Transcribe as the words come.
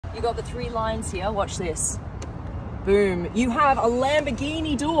You got the 3 lines here. Watch this. Boom. You have a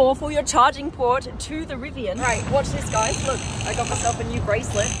Lamborghini door for your charging port to the Rivian. Right, watch this, guys. Look, I got myself a new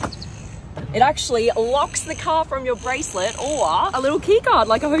bracelet. It actually locks the car from your bracelet or a little key card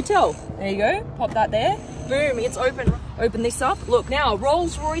like a hotel. There you go. Pop that there. Boom, it's open. Open this up. Look, now,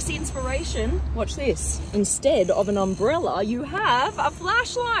 Rolls-Royce inspiration. Watch this. Instead of an umbrella, you have a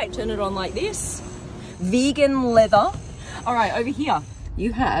flashlight. Turn it on like this. Vegan leather. All right, over here,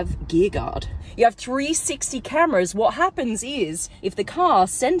 you have gear guard. You have 360 cameras. What happens is, if the car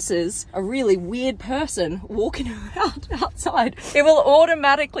senses a really weird person walking around outside, it will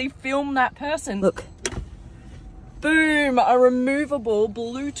automatically film that person. Look. Boom, a removable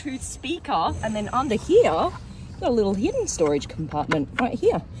Bluetooth speaker. And then under here, got a little hidden storage compartment right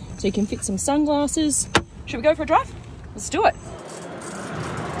here. So you can fit some sunglasses. Should we go for a drive? Let's do it.